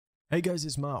Hey guys,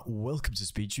 it's Matt, welcome to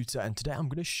SpeedTutor, and today I'm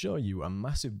going to show you a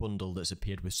massive bundle that's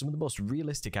appeared with some of the most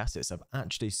realistic assets I've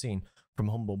actually seen from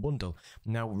Humble Bundle.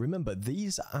 Now remember,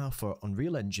 these are for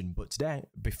Unreal Engine, but today,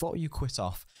 before you quit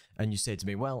off and you say to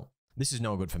me, well, this is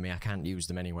no good for me, I can't use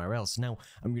them anywhere else. Now,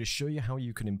 I'm going to show you how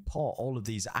you can import all of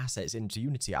these assets into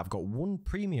Unity. I've got one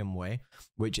premium way,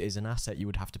 which is an asset you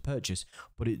would have to purchase,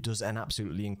 but it does an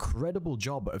absolutely incredible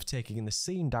job of taking in the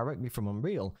scene directly from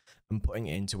Unreal and putting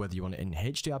it into whether you want it in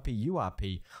HDRP,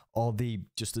 URP, or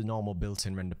just the normal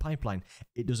built-in render pipeline.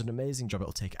 It does an amazing job.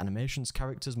 It'll take animations,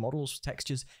 characters, models,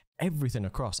 textures, everything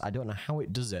across. I don't know how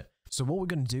it does it. So what we're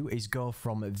going to do is go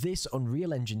from this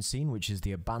Unreal Engine scene, which is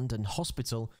the abandoned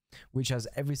hospital, which has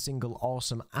every single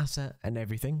awesome asset and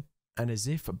everything. And as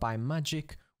if by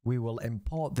magic, we will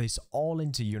import this all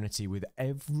into Unity with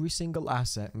every single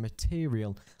asset,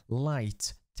 material,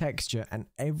 light, texture, and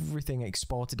everything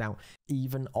exported out,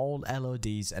 even all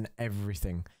LODs and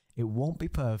everything. It won't be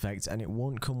perfect and it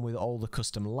won't come with all the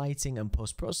custom lighting and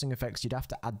post-processing effects. You'd have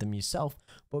to add them yourself,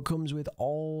 but comes with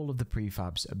all of the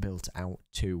prefabs built out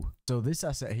too. So this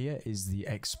asset here is the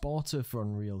exporter for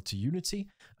Unreal to Unity,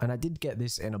 and I did get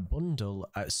this in a bundle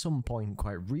at some point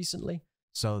quite recently.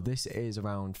 So this is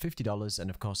around $50, and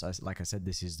of course, like I said,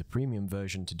 this is the premium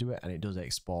version to do it, and it does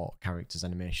export characters,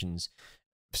 animations,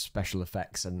 special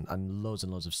effects, and loads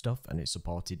of stuff, and it's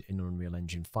supported in Unreal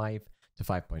Engine 5 to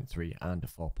 5.3 and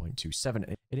 4.27,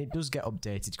 and it does get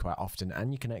updated quite often,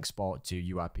 and you can export to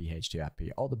URP,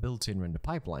 HDRP, or the built-in render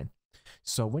pipeline.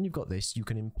 So when you've got this, you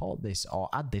can import this or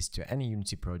add this to any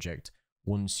Unity project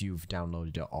once you've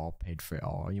downloaded it or paid for it,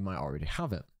 or you might already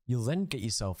have it. You'll then get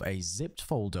yourself a zipped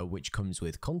folder which comes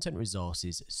with content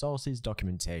resources, sources,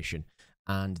 documentation,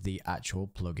 and the actual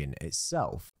plugin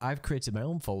itself. I've created my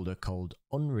own folder called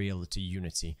Unreal to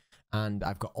Unity, and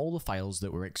I've got all the files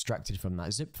that were extracted from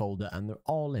that zip folder, and they're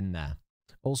all in there.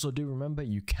 Also, do remember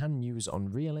you can use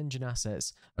Unreal Engine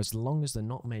assets as long as they're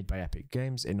not made by Epic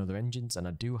Games in other engines, and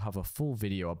I do have a full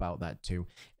video about that too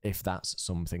if that's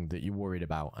something that you're worried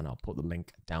about, and I'll put the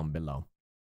link down below.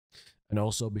 And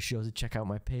also be sure to check out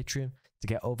my Patreon to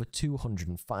get over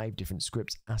 205 different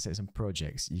scripts, assets, and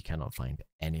projects you cannot find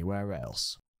anywhere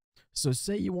else. So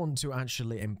say you want to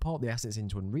actually import the assets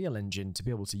into Unreal Engine to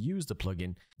be able to use the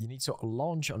plugin, you need to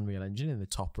launch Unreal Engine in the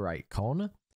top right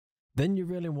corner. Then you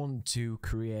really want to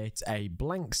create a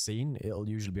blank scene. It'll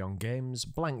usually be on games,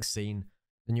 blank scene.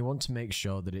 And you want to make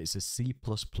sure that it's a C++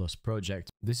 project.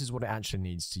 This is what it actually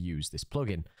needs to use this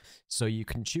plugin. So you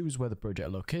can choose where the project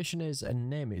location is and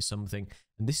name it something.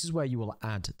 And this is where you will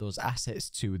add those assets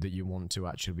to that you want to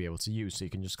actually be able to use. So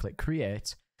you can just click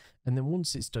create. And then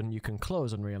once it's done, you can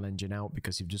close Unreal Engine out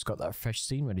because you've just got that fresh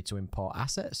scene ready to import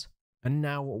assets. And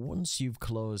now once you've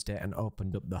closed it and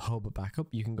opened up the hub back up,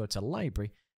 you can go to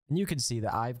library. And you can see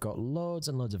that I've got loads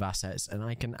and loads of assets, and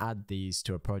I can add these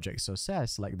to a project. So say I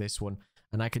select this one,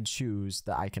 and I can choose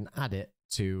that I can add it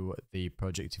to the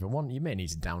project if I want. You may need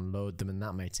to download them, and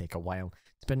that may take a while,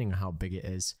 depending on how big it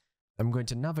is. I'm going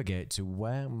to navigate to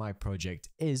where my project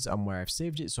is and where I've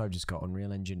saved it. So I've just got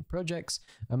Unreal Engine projects,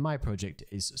 and my project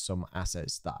is some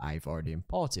assets that I've already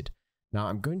imported. Now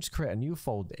I'm going to create a new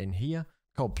folder in here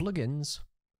called plugins,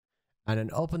 and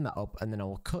then open that up, and then I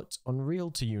will cut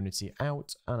Unreal to Unity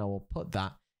out, and I will put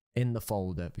that in the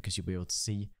folder because you'll be able to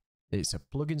see it's a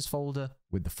plugins folder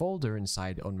with the folder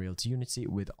inside Unreal to Unity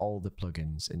with all the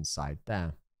plugins inside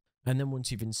there. And then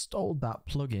once you've installed that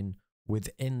plugin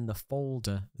within the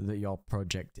folder that your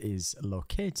project is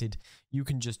located, you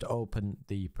can just open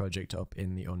the project up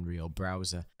in the Unreal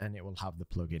browser and it will have the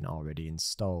plugin already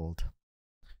installed.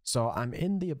 So I'm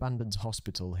in the abandoned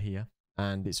hospital here,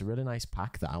 and it's a really nice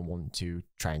pack that I want to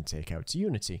try and take out to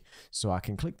Unity. So I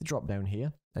can click the drop down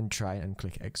here and try and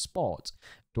click export.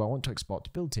 Do I want to export to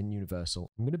built-in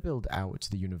universal? I'm going to build out to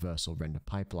the universal render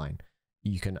pipeline.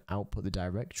 You can output the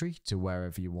directory to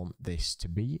wherever you want this to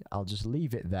be. I'll just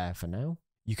leave it there for now.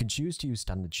 You can choose to use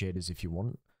standard shaders if you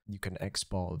want. You can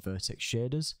export vertex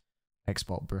shaders,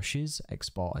 export brushes,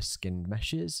 export as skinned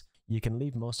meshes. You can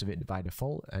leave most of it by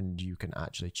default, and you can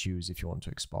actually choose if you want to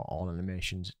export all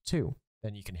animations too.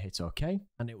 Then you can hit OK,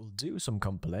 and it will do some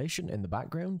compilation in the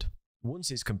background. Once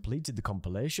it's completed the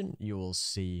compilation, you will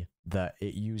see that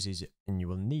it uses, and you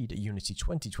will need Unity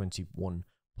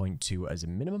 2021.2 as a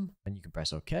minimum, and you can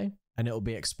press OK, and it will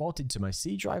be exported to my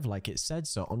C drive like it said,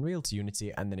 so Unreal to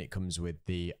Unity, and then it comes with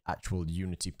the actual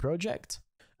Unity project.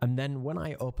 And then when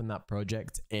I open that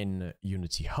project in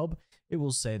Unity Hub, it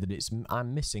will say that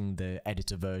I'm missing the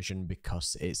editor version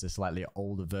because it's a slightly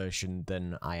older version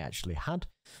than I actually had.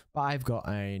 But I've got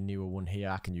a newer one here.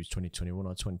 I can use 2021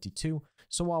 or 22.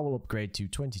 So I will upgrade to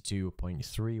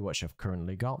 22.3, which I've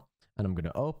currently got. and I'm going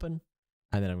to open,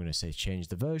 and then I'm going to say change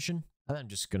the version, and I'm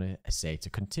just going to say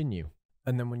to continue.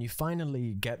 And then when you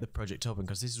finally get the project open,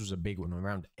 because this was a big one,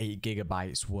 around 8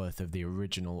 gigabytes worth of the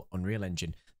original Unreal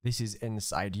Engine, this is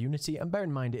inside Unity, and bear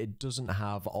in mind it doesn't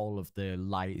have all of the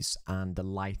lights and the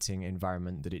lighting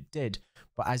environment that it did,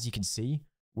 but as you can see,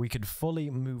 we could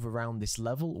fully move around this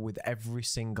level with every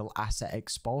single asset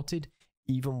exported,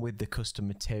 even with the custom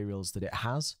materials that it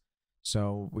has.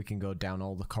 So we can go down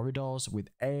all the corridors with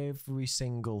every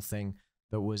single thing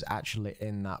that was actually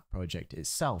in that project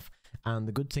itself. And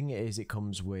the good thing is it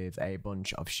comes with a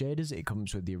bunch of shaders, it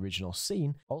comes with the original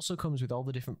scene, also comes with all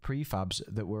the different prefabs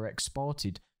that were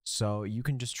exported, so you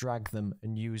can just drag them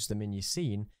and use them in your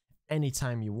scene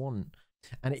anytime you want.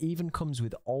 And it even comes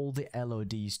with all the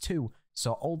LODs too,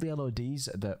 so all the LODs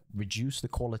that reduce the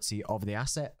quality of the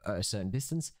asset at a certain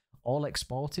distance, all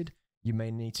exported. You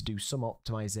may need to do some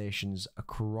optimizations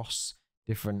across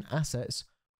different assets.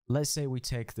 Let's say we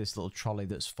take this little trolley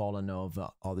that's fallen over,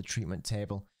 or the treatment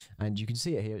table, and you can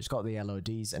see it here, it's got the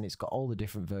LODs and it's got all the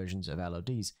different versions of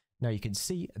LODs. Now you can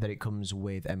see that it comes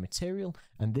with a material,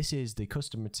 and this is the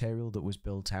custom material that was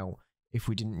built out if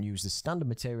we didn't use the standard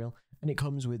material, and it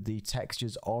comes with the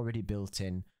textures already built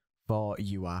in for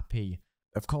URP.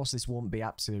 Of course, this won't be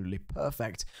absolutely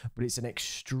perfect, but it's an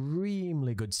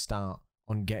extremely good start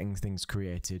on getting things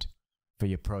created for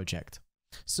your project.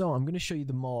 So I'm going to show you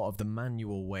the more of the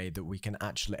manual way that we can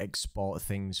actually export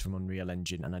things from Unreal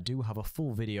Engine, and I do have a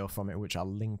full video from it which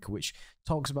I'll link, which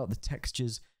talks about the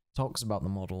textures, talks about the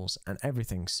models and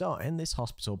everything. So in this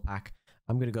hospital pack,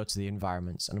 I'm going to go to the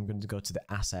environments and I'm going to go to the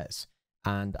assets,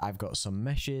 and I've got some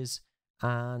meshes,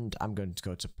 and I'm going to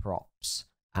go to props,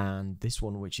 and this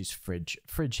one which is fridge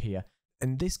here.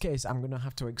 In this case, I'm going to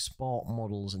have to export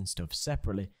models and stuff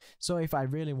separately. So if I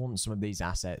really want some of these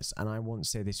assets and I want,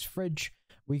 say, this fridge,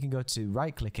 we can go to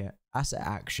right click it, asset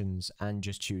actions, and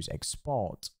just choose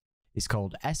export. It's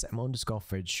called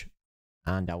SM_fridge,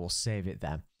 and I will save it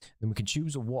there. Then we can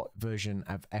choose what version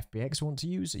of FBX we want to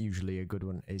use. Usually a good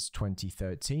one is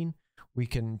 2013. We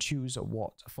can choose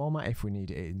what format if we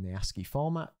need it in the ASCII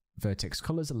format. Vertex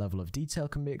colors, a level of detail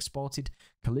can be exported,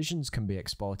 collisions can be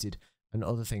exported, and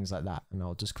other things like that. And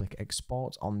I'll just click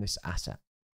export on this asset.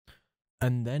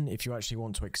 And then if you actually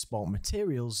want to export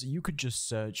materials, you could just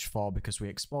search for, because we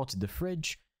exported the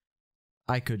fridge,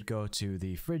 I could go to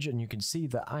the fridge and you can see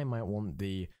that I might want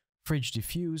the fridge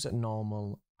diffuse,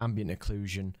 normal, ambient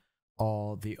occlusion,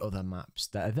 or the other maps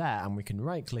that are there. And we can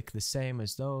right click the same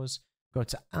as those, go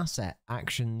to asset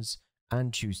actions,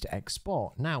 and choose to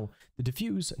export. Now, the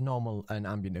diffuse, normal, and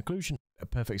ambient occlusion are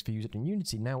perfect for using in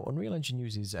Unity. Now, Unreal Engine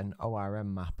uses an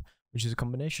ORM map, which is a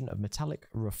combination of metallic,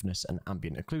 roughness, and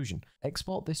ambient occlusion.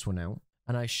 Export this one out,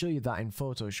 and I show you that in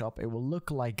Photoshop, it will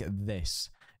look like this.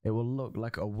 It will look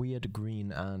like a weird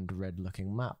green and red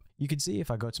looking map. You can see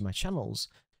if I go to my channels.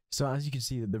 So as you can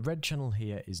see, that the red channel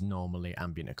here is normally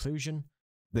ambient occlusion,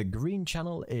 the green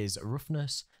channel is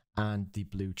roughness, and the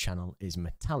blue channel is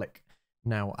metallic.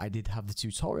 Now, I did have the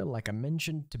tutorial, like I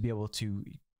mentioned, to be able to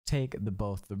take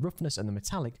both the roughness and the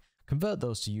metallic, convert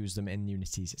those to use them in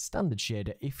Unity's standard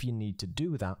shader if you need to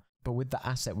do that. But with the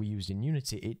asset we used in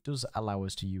Unity, it does allow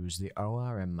us to use the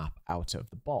ORM map out of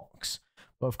the box.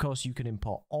 But of course, you can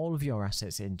import all of your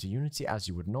assets into Unity as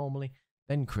you would normally,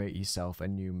 then create yourself a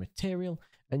new material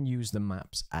and use the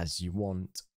maps as you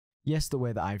want. Yes, the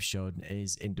way that I've shown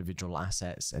is individual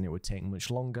assets, and it would take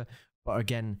much longer. But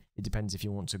again, it depends if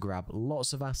you want to grab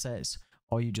lots of assets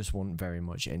or you just want very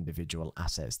much individual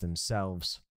assets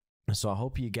themselves. So I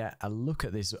hope you get a look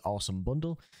at this awesome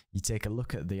bundle. You take a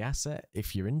look at the asset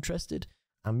if you're interested,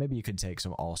 and maybe you could take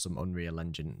some awesome Unreal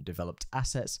Engine developed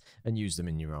assets and use them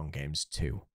in your own games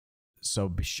too. So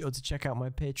be sure to check out my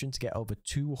Patreon to get over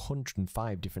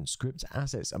 205 different scripts,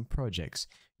 assets, and projects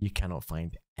you cannot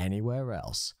find anywhere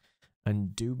else.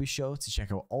 And do be sure to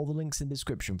check out all the links in the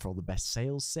description for all the best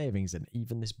sales, savings, and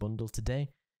even this bundle today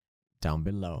down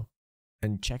below.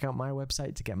 And check out my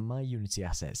website to get my Unity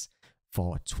assets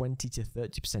for 20 to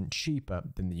 30% cheaper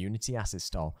than the Unity Asset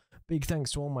Store. Big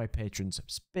thanks to all my patrons,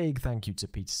 big thank you to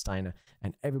Peter Steiner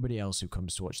and everybody else who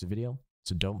comes to watch the video.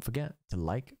 So don't forget to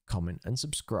like, comment, and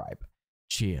subscribe.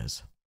 Cheers.